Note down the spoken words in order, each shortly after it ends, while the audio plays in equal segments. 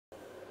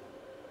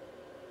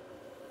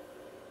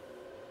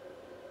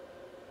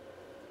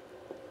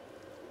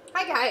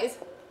Hi guys.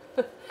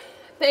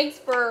 Thanks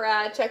for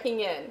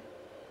checking in.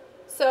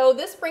 So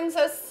this brings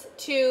us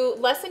to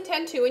lesson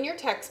 10.2 in your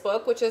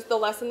textbook, which is the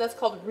lesson that's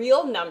called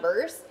Real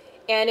Numbers.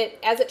 And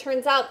as it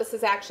turns out, this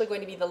is actually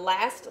going to be the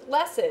last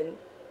lesson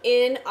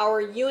in our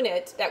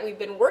unit that we've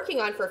been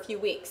working on for a few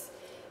weeks.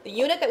 The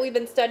unit that we've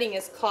been studying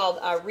is called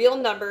Real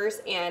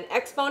Numbers and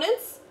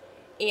Exponents.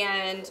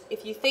 And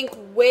if you think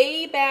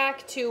way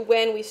back to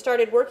when we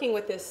started working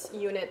with this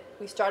unit,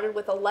 we started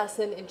with a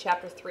lesson in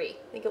chapter 3. I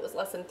think it was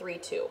lesson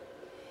 3.2.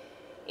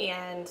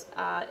 And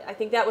I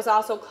think that was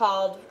also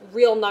called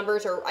Real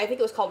Numbers, or I think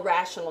it was called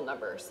Rational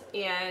Numbers.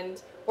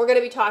 And we're going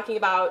to be talking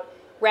about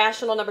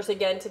rational numbers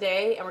again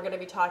today, and we're going to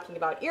be talking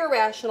about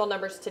irrational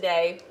numbers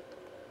today.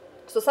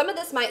 So some of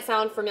this might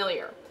sound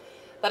familiar,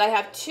 but I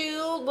have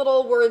two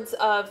little words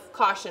of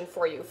caution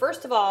for you.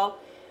 First of all,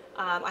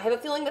 I have a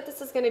feeling that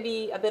this is going to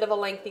be a bit of a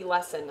lengthy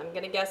lesson. I'm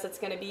going to guess it's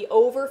going to be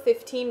over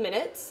 15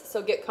 minutes,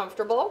 so get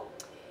comfortable.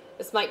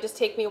 This might just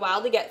take me a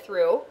while to get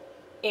through.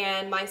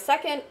 And my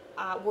second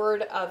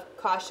word of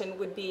caution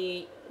would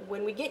be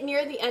when we get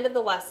near the end of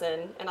the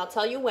lesson, and I'll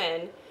tell you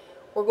when,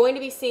 we're going to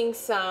be seeing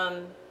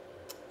some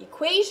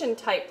equation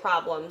type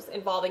problems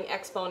involving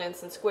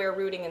exponents and square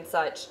rooting and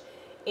such.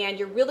 And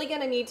you're really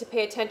going to need to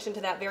pay attention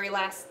to that very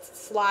last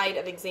slide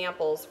of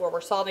examples where we're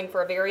solving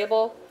for a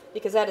variable,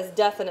 because that is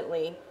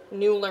definitely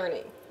new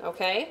learning,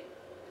 okay?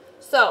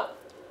 So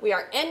we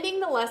are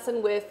ending the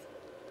lesson with,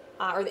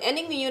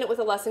 ending the unit with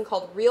a lesson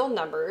called Real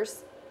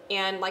Numbers.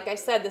 And like I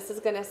said, this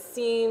is going to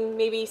seem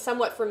maybe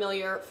somewhat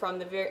familiar from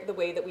the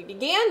way that we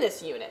began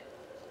this unit.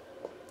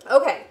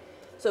 Okay,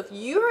 so if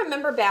you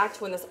remember back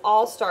to when this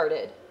all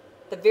started,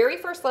 the very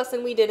first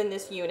lesson we did in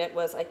this unit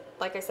was,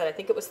 like I said, I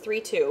think it was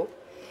 3.2.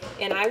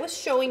 And I was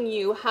showing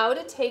you how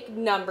to take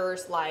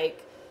numbers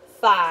like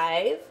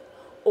 5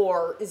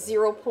 or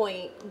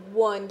 0.12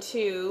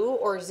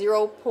 or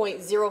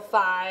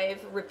 0.05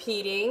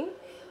 repeating,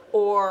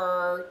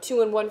 or 2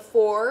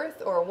 1/4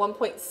 or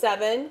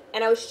 1.7,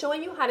 and I was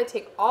showing you how to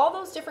take all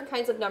those different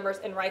kinds of numbers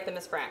and write them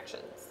as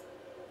fractions.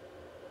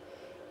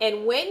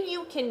 And when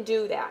you can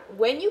do that,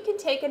 when you can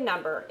take a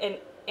number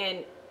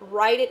and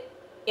write it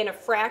in a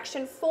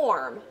fraction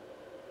form,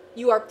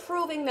 you are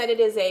proving that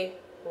it is a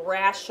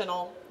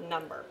rational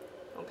number,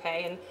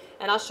 okay?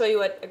 And I'll show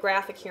you a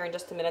graphic here in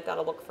just a minute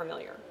that'll look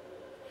familiar.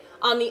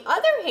 On the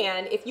other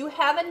hand, if you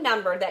have a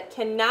number that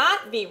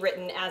cannot be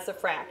written as a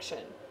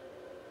fraction,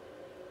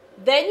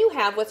 then you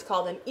have what's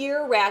called an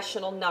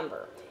irrational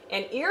number.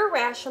 And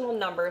irrational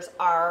numbers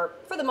are,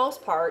 for the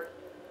most part,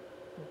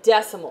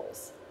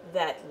 decimals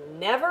that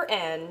never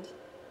end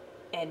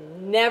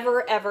and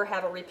never ever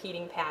have a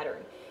repeating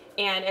pattern.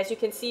 And as you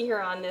can see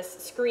here on this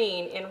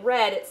screen in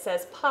red, it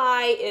says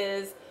pi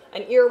is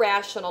an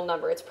irrational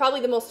number. It's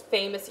probably the most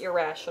famous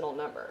irrational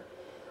number.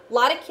 A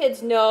lot of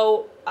kids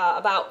know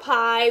about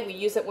pi. We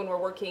use it when we're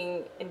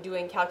working and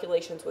doing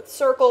calculations with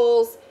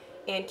circles.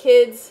 And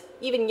kids,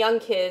 even young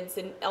kids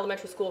in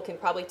elementary school, can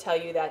probably tell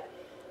you that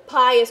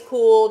pi is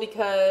cool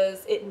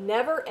because it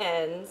never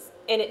ends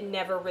and it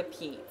never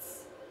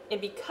repeats.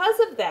 And because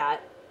of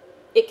that,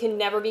 it can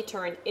never be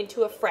turned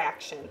into a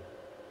fraction.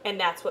 And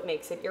that's what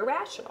makes it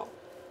irrational.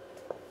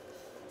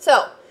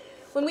 So,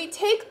 when we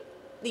take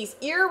these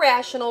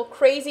irrational,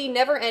 crazy,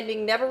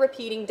 never-ending,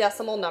 never-repeating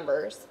decimal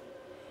numbers,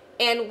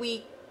 and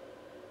we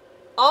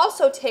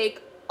also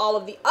take all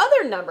of the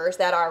other numbers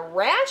that are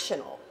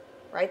rational,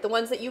 right, the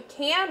ones that you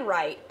can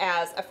write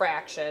as a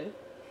fraction,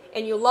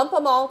 and you lump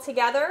them all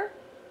together,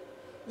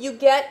 you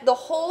get the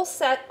whole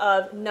set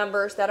of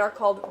numbers that are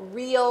called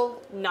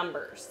real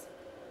numbers.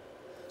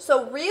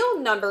 So real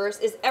numbers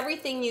is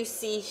everything you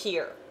see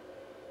here.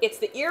 It's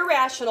the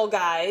irrational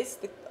guys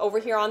over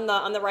here on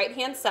the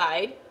right-hand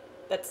side.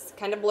 That's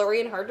kind of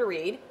blurry and hard to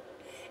read.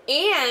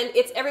 And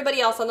it's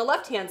everybody else on the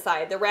left-hand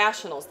side, the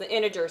rationals, the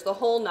integers, the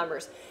whole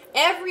numbers.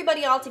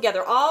 Everybody all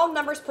together, all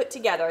numbers put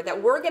together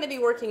that we're going to be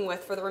working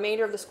with for the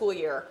remainder of the school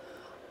year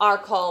are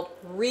called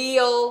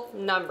real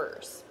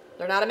numbers.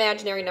 They're not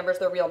imaginary numbers,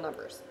 they're real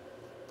numbers.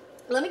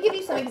 Let me give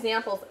you some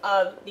examples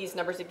of these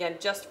numbers again,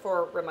 just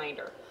for a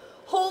reminder.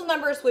 Whole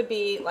numbers would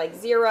be like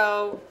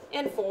 0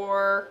 and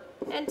 4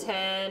 and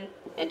 10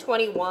 and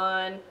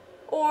 21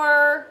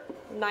 or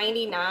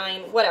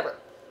 99, whatever,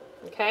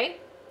 okay?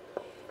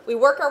 We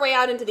work our way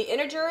out into the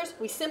integers,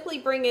 we simply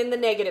bring in the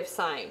negative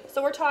sign.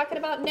 So we're talking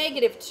about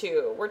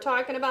 -2, we're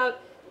talking about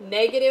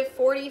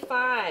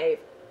 -45,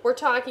 we're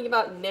talking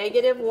about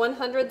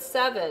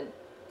 -107.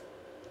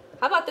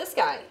 How about this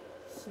guy?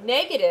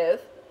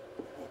 Negative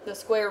the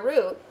square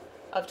root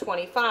of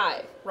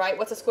 25, right?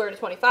 What's the square root of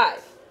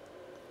 25?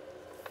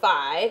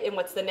 5, and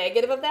what's the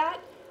negative of that?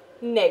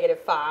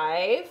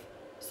 -5.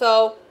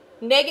 So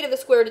negative the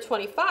square root of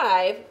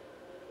 25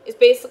 is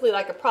basically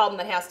like a problem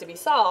that has to be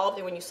solved,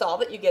 and when you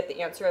solve it, you get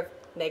the answer of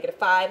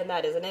 -5, and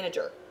that is an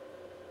integer.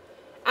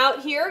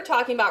 Out here,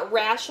 talking about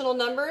rational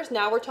numbers,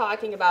 now we're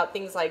talking about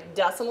things like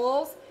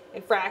decimals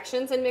and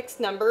fractions and mixed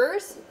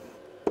numbers.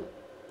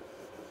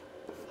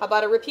 How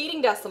about a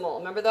repeating decimal?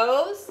 Remember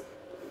those?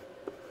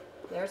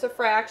 There's a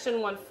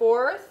fraction,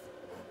 1/4.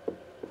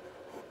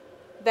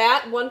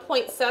 That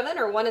 1.7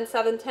 or 1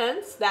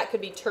 7/10, that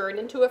could be turned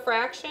into a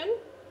fraction.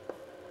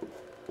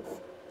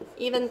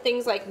 Even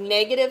things like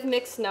negative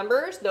mixed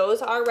numbers,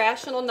 those are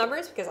rational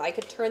numbers because I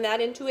could turn that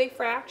into a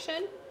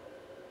fraction.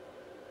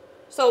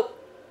 So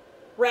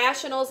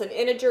rationals and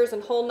integers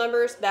and whole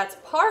numbers, that's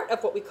part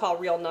of what we call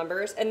real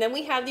numbers. And then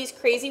we have these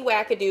crazy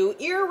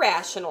wackadoo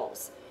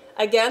irrationals.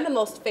 Again, the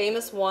most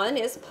famous one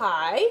is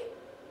pi.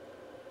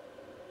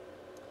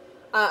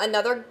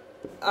 Another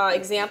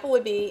example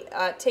would be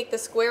take the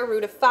square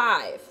root of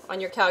 5 on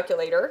your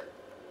calculator.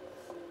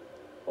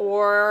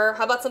 Or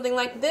how about something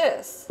like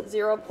this?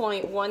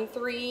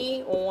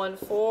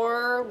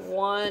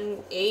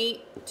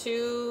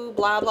 0.1314182,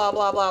 blah, blah,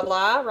 blah, blah,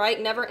 blah,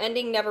 right? Never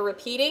ending, never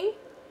repeating.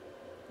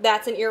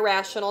 That's an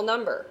irrational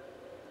number.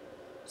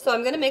 So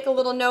I'm going to make a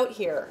little note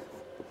here.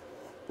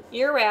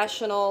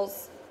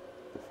 Irrationals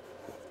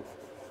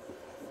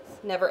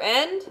never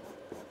end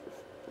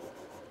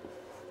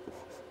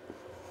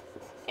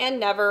and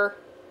never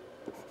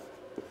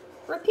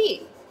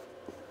repeat.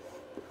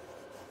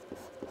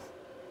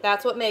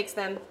 That's what makes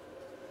them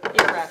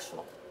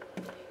irrational.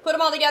 Put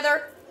them all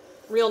together,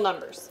 real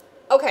numbers.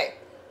 Okay,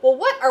 well,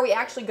 what are we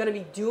actually going to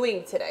be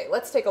doing today?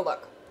 Let's take a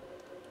look.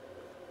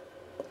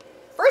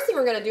 First thing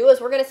we're going to do is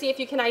we're going to see if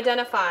you can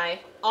identify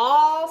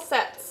all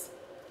sets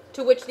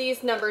to which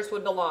these numbers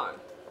would belong.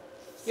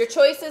 Your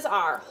choices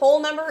are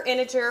whole number,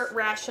 integer,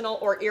 rational,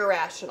 or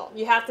irrational.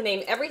 You have to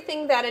name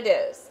everything that it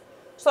is.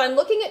 So I'm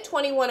looking at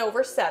 21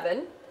 over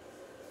 7.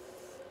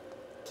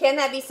 Can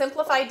that be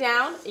simplified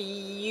down?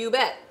 You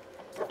bet.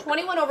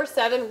 21 over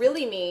 7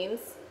 really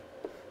means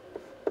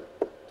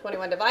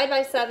 21 divided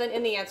by 7,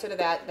 and the answer to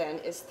that then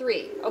is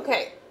 3.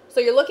 Okay, so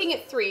you're looking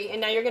at 3,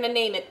 and now you're going to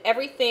name it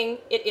everything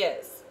it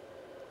is.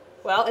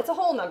 Well, it's a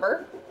whole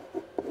number.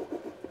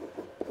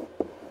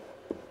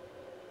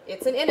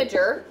 It's an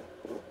integer,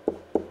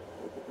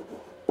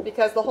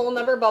 because the whole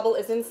number bubble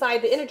is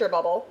inside the integer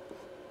bubble,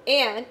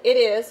 and it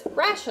is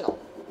rational,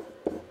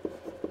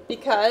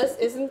 because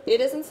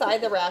it is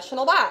inside the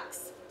rational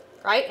box.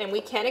 Right? And we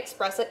can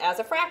express it as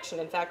a fraction.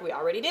 In fact, we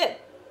already did.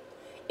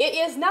 It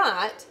is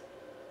not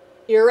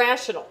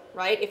irrational,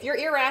 right? If you're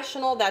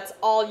irrational, that's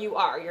all you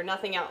are. You're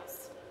nothing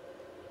else.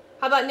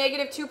 How about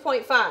negative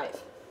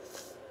 2.5?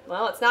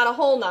 Well, it's not a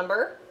whole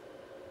number,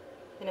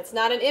 and it's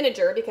not an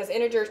integer because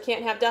integers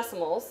can't have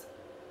decimals.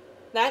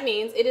 That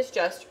means it is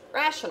just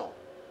rational.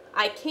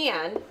 I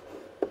can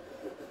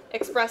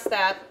express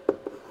that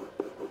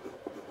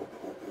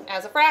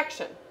as a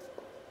fraction.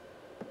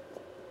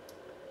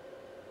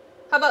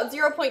 How about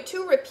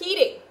 0.2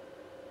 repeating?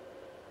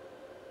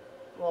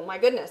 Well, my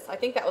goodness, I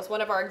think that was one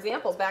of our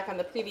examples back on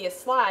the previous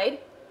slide,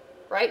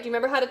 right? Do you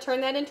remember how to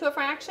turn that into a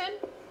fraction?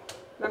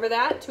 Remember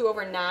that? 2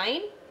 over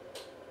 9.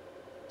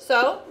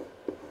 So,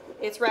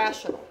 it's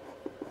rational.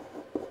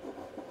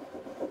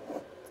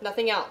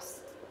 Nothing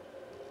else.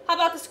 How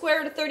about the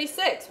square root of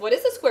 36? What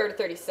is the square root of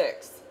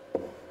 36?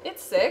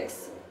 It's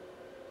 6.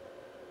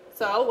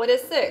 So, what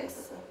is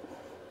 6?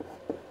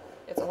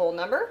 It's a whole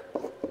number.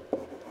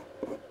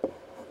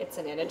 It's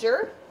an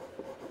integer.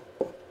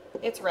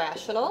 It's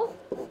rational.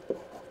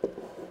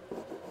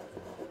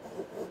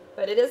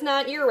 But it is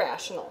not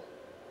irrational.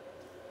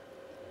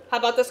 How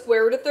about the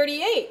square root of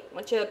 38?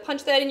 Why don't you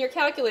punch that in your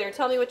calculator and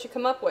tell me what you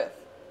come up with?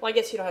 Well, I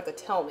guess you don't have to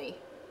tell me,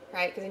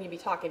 right? Because then you'd be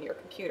talking to your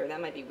computer.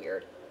 That might be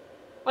weird.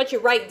 Why don't you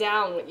write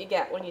down what you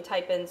get when you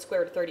type in square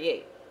root of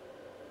 38?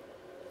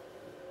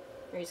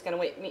 Or you're just going to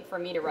wait for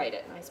me to write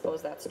it. I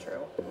suppose that's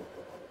true.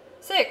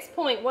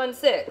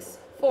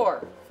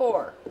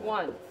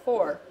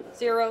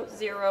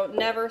 6.16441400,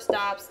 never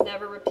stops,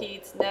 never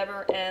repeats,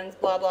 never ends,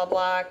 blah, blah,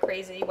 blah,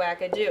 crazy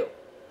wackadoo.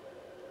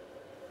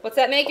 What's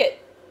that make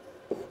it?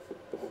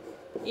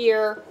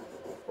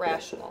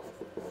 Irrational.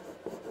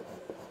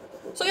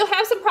 So you'll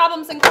have some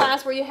problems in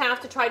class where you have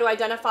to try to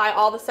identify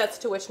all the sets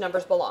to which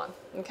numbers belong.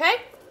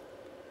 Okay?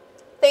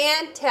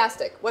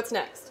 Fantastic. What's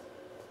next?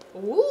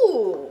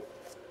 Ooh,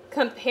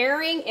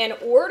 comparing and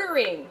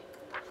ordering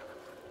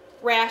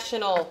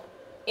rational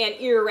and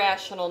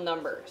irrational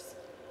numbers.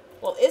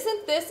 Well,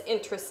 isn't this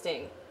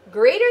interesting?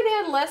 Greater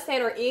than, less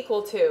than, or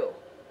equal to.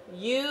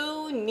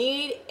 You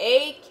need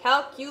a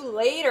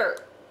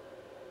calculator.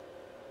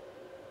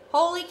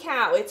 Holy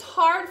cow, it's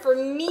hard for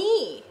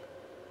me,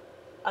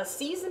 a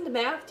seasoned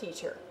math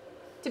teacher,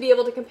 to be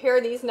able to compare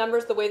these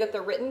numbers the way that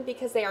they're written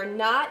because they are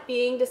not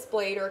being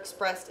displayed or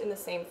expressed in the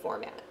same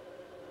format.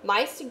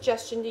 My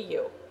suggestion to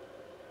you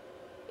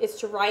is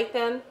to write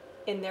them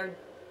in their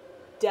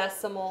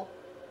decimal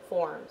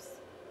forms.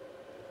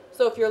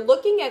 So if you're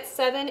looking at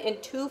 7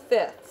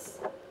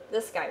 2/5,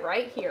 this guy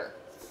right here,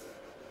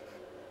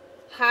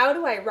 how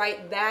do I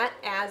write that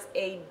as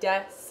a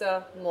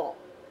decimal?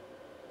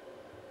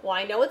 Well,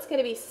 I know it's going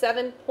to be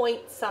 7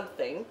 point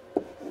something,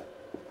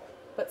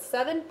 but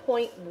 7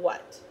 point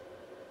what?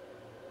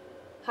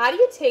 How do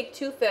you take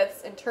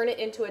 2/5 and turn it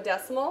into a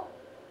decimal?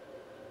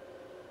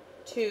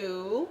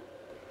 2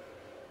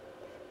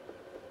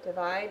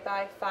 divide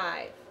by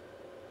 5.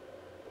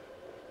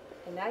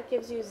 And that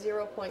gives you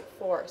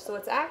 0.4. So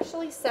it's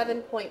actually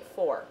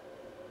 7.4.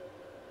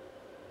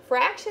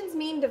 fractions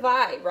mean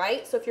divide,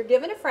 right? So if you're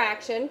given a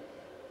fraction,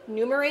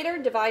 numerator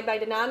divide by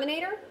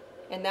denominator,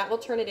 and that will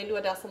turn it into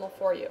a decimal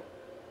for you.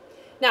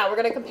 Now, we're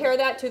going to compare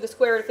that to the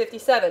square root of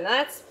 57.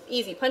 That's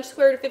easy. Punch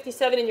square root of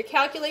 57 in your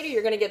calculator,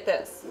 you're going to get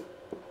this.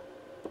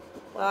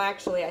 Well,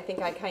 actually, I think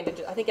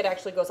it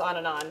actually goes on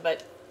and on,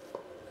 but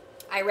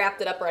I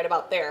wrapped it up right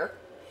about there.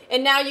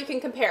 And now you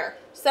can compare.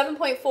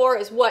 7.4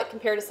 is what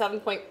compared to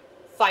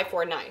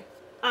 7.549?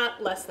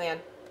 Less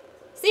than.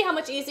 See how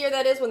much easier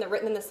that is when they're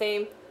written in the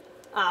same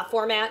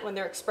format, when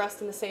they're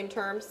expressed in the same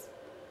terms?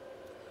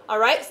 All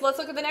right, so let's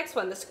look at the next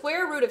one. The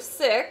square root of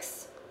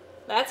 6,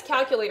 that's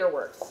calculator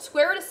work.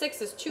 Square root of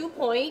 6 is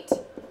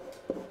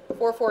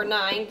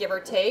 2.449, give or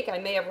take. I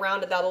may have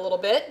rounded that a little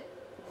bit.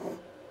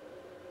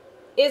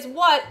 Is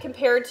what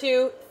compared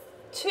to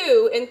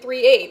 2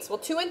 3/8? Well,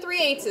 2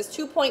 3/8 is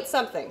 2 point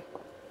something.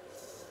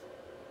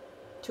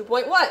 2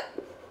 point what?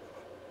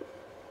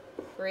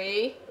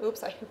 3.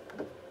 Oops, I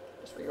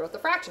just rewrote the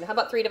fraction. How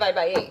about 3 divided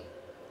by 8?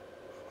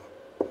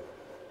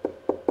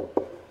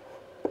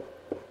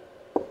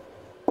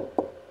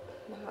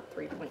 Not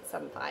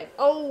 3.75.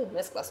 Oh,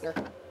 Miss Glessner.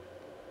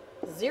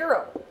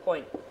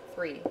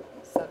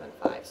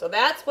 0.375. So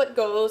that's what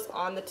goes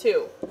on the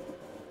 2.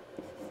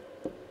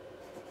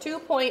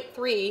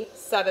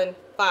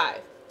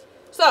 2.375.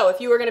 So if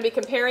you were going to be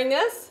comparing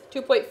this,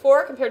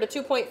 2.4 compared to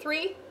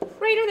 2.3,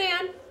 greater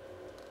than.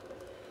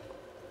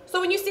 So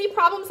when you see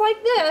problems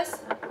like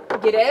this,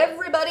 get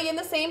everybody in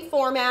the same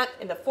format,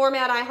 and the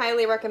format I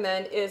highly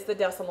recommend is the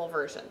decimal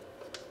version.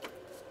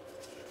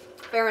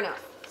 Fair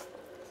enough.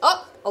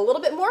 Oh, a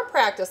little bit more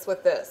practice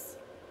with this.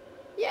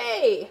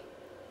 Yay!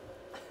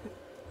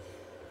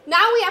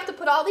 Now we have to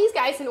put all these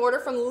guys in order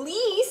from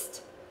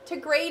least to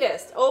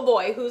greatest. Oh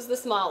boy, who's the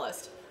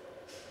smallest?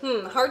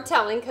 Hard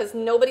telling because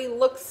nobody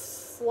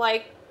looks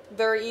like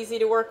they're easy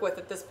to work with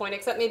at this point,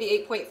 except maybe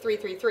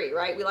 8.333,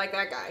 right? We like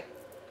that guy.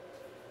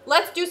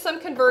 Let's do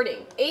some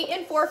converting.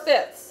 8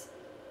 4/5.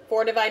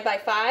 4 divided by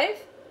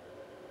 5.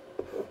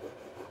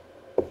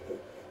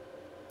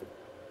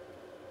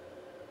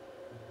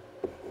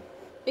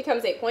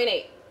 Becomes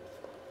 8.8.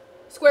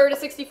 Square root of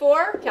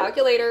 64,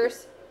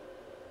 calculators.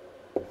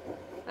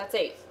 That's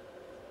 8.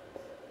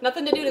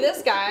 Nothing to do to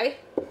this guy.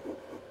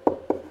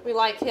 We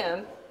like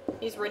him.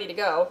 He's ready to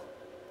go.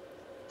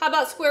 How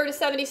about square root of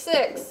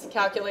 76?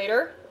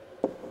 Calculator.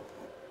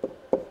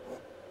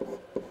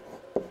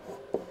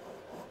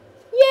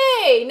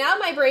 Yay! Now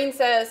my brain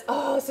says,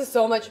 oh, this is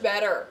so much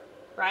better,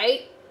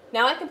 right?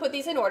 Now I can put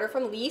these in order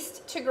from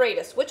least to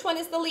greatest. Which one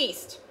is the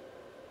least?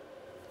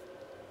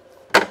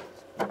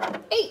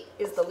 8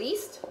 is the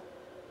least.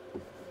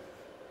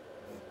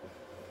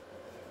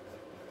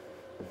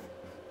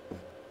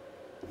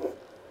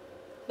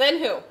 Then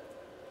who?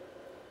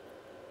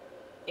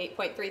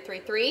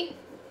 8.333.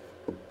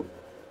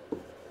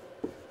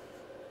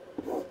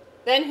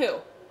 Then who?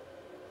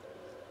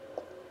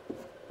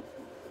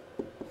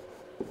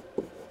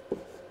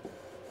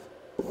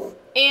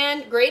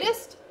 And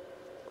greatest?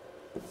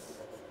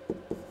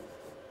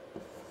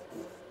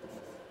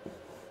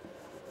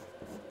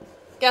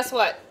 Guess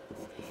what?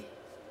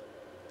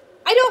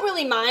 I don't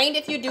really mind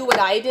if you do what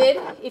I did,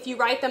 if you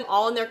write them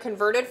all in their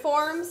converted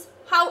forms.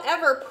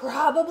 However,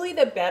 probably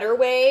the better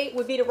way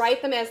would be to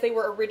write them as they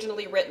were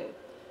originally written.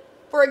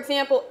 For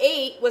example,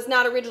 8 was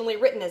not originally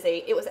written as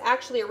 8. It was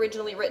actually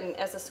originally written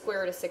as the square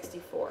root of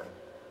 64.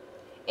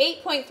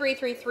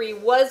 8.333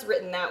 was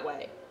written that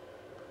way.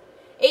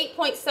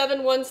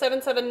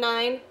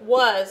 8.71779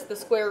 was the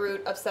square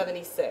root of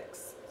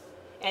 76.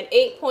 And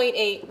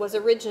 8.8 was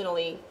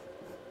originally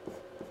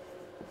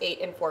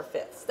 8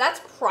 4/5. That's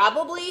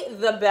probably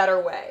the better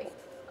way.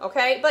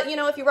 Okay? But, you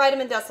know, if you write them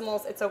in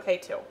decimals, it's okay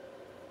too.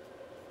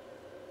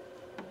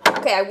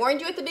 Okay, I warned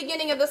you at the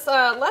beginning of this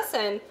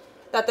lesson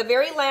that the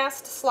very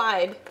last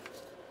slide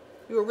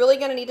you are really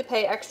going to need to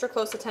pay extra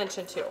close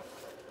attention to,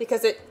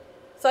 because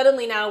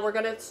suddenly now we're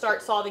going to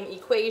start solving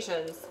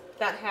equations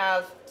that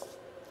have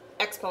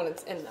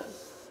exponents in them.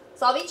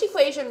 Solve each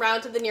equation,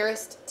 round to the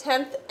nearest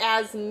tenth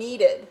as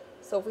needed.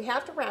 So if we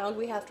have to round,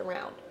 we have to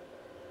round.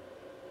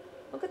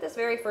 Look at this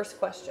very first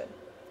question.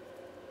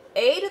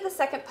 A to the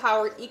second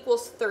power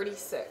equals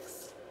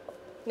 36.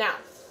 Now,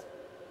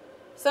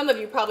 some of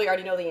you probably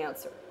already know the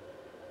answer.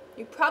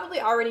 You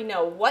probably already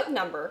know what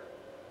number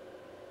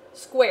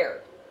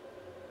squared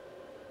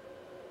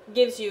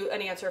gives you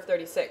an answer of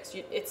 36.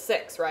 It's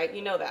 6, right?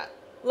 You know that.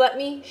 Let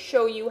me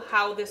show you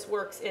how this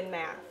works in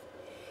math.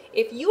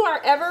 If you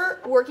are ever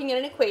working in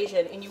an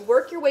equation and you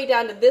work your way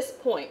down to this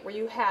point where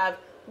you have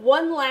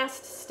one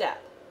last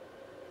step,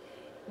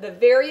 the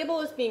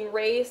variable is being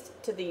raised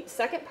to the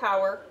second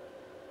power,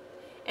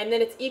 and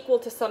then it's equal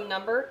to some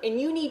number, and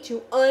you need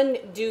to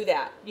undo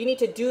that. You need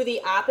to do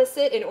the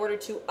opposite in order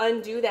to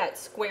undo that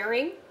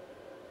squaring.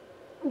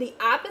 The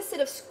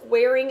opposite of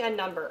squaring a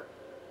number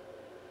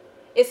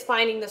is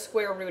finding the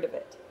square root of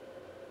it.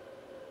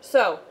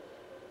 So,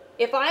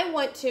 if I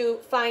want to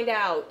find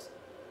out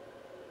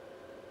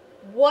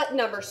what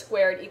number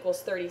squared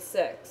equals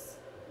 36,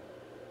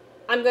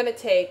 I'm going to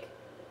take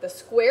the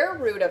square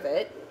root of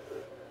it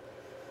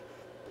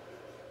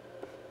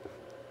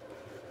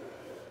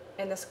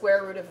and the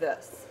square root of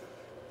this.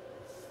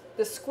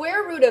 The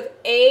square root of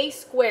a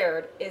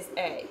squared is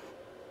a.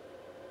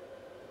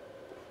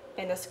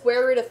 And the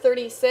square root of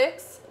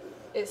 36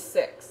 is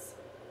 6.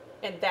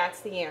 And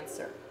that's the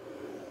answer.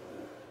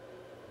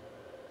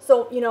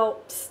 So, you know,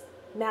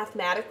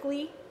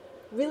 mathematically,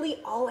 really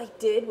all I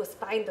did was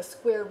find the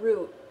square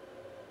root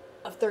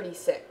of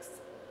 36.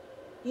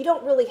 You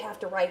don't really have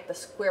to write the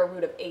square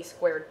root of a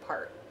squared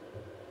part.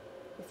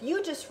 If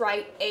you just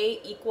write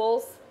a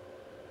equals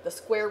the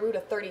square root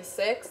of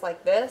 36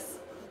 like this,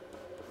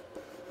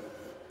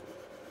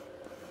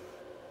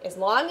 as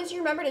long as you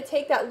remember to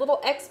take that little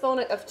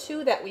exponent of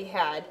 2 that we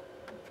had,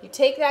 you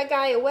take that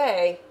guy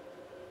away,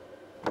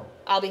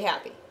 I'll be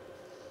happy.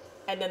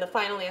 And then the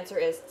final answer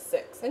is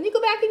 6. And you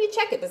go back and you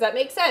check it. Does that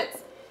make sense?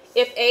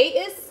 If a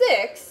is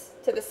 6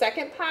 to the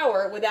second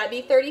power, would that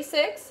be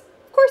 36?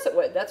 Of course it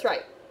would. That's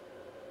right.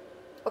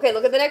 Okay,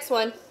 look at the next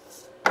one.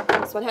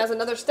 This one has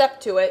another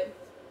step to it.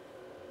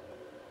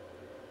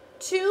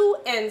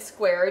 2n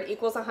squared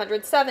equals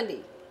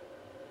 170.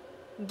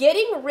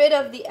 Getting rid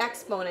of the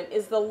exponent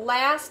is the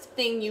last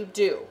thing you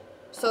do.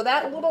 So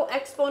that little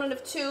exponent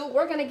of 2,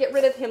 we're going to get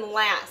rid of him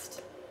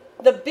last.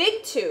 The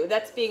big 2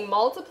 that's being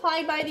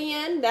multiplied by the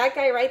n, that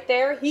guy right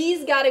there,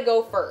 he's got to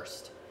go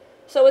first.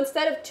 So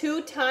instead of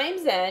 2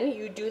 times n,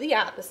 you do the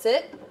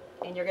opposite,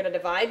 and you're going to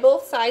divide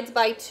both sides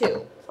by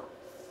 2.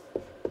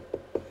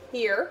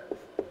 Here,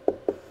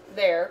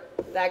 there,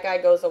 that guy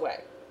goes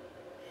away.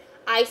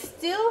 I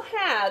still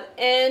have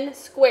n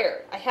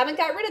squared. I haven't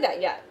got rid of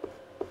that yet.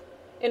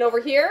 And over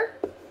here,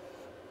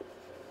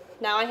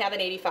 now I have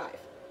an 85.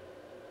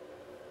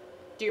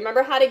 Do you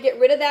remember how to get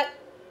rid of that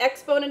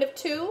exponent of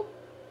 2?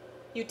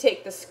 You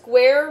take the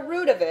square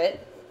root of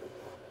it,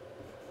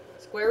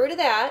 square root of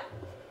that,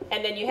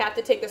 and then you have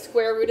to take the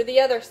square root of the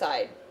other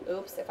side.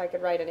 Oops, if I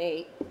could write an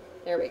 8.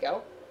 There we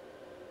go.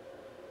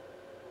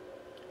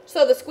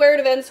 So the square root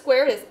of n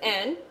squared is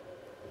n,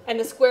 and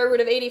the square root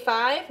of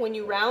 85, when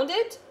you round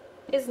it,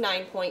 is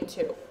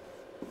 9.2.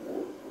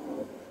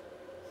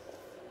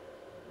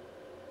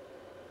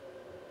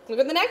 Look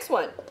at the next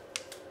one.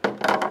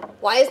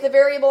 Why is the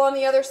variable on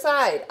the other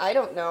side? I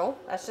don't know.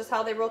 That's just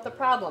how they wrote the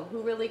problem.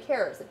 Who really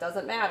cares? It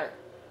doesn't matter.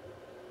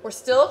 We're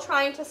still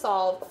trying to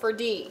solve for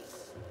d.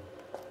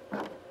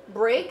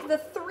 Break the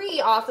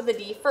 3 off of the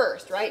d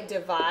first, right?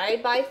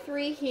 Divide by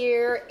 3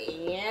 here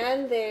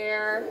and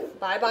there.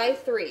 By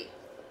 3.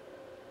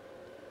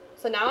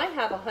 So now I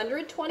have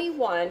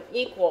 121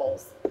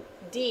 equals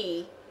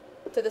d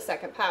to the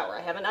second power.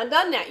 I haven't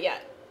undone that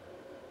yet.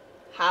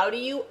 How do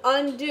you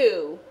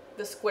undo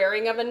the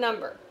squaring of a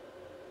number?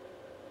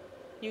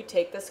 You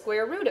take the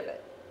square root of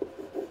it.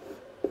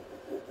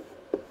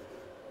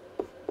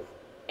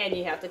 And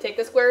you have to take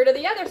the square root of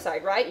the other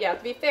side, right? You have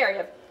to be fair. You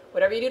have,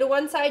 whatever you do to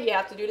one side, you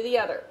have to do to the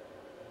other.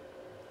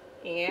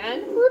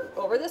 And whoop,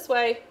 over this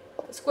way.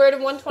 The square root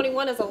of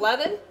 121 is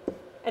 11,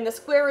 and the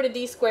square root of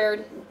d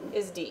squared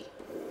is d.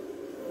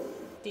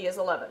 D is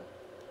 11.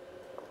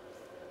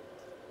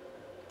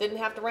 Didn't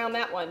have to round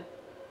that one.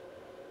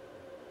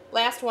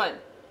 Last one.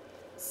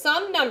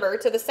 Some number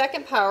to the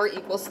second power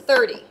equals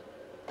 30.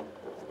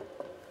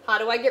 How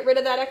do I get rid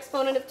of that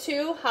exponent of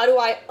 2? How do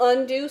I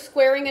undo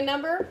squaring a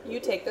number? You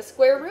take the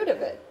square root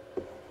of it.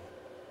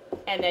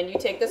 And then you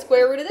take the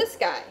square root of this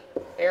guy.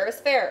 Fair is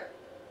fair.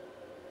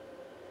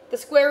 The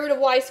square root of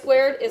y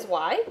squared is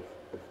y.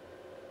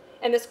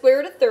 And the square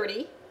root of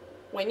 30,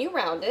 when you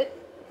round it,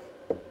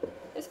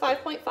 is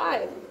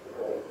 5.5.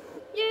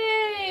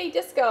 Yay,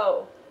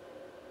 disco.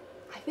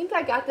 I think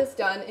I got this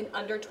done in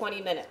under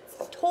 20 minutes.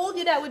 I told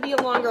you that would be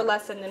a longer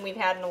lesson than we've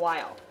had in a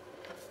while.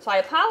 So I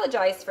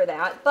apologize for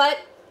that, but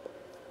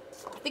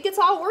I think it's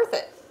all worth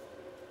it.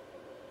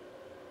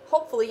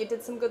 Hopefully you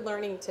did some good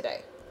learning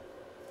today.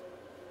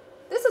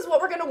 This is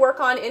what we're going to work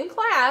on in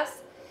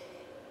class.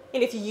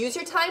 And if you use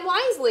your time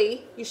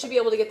wisely, you should be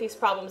able to get these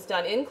problems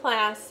done in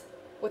class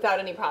without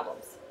any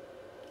problems.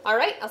 All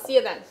right, I'll see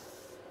you then.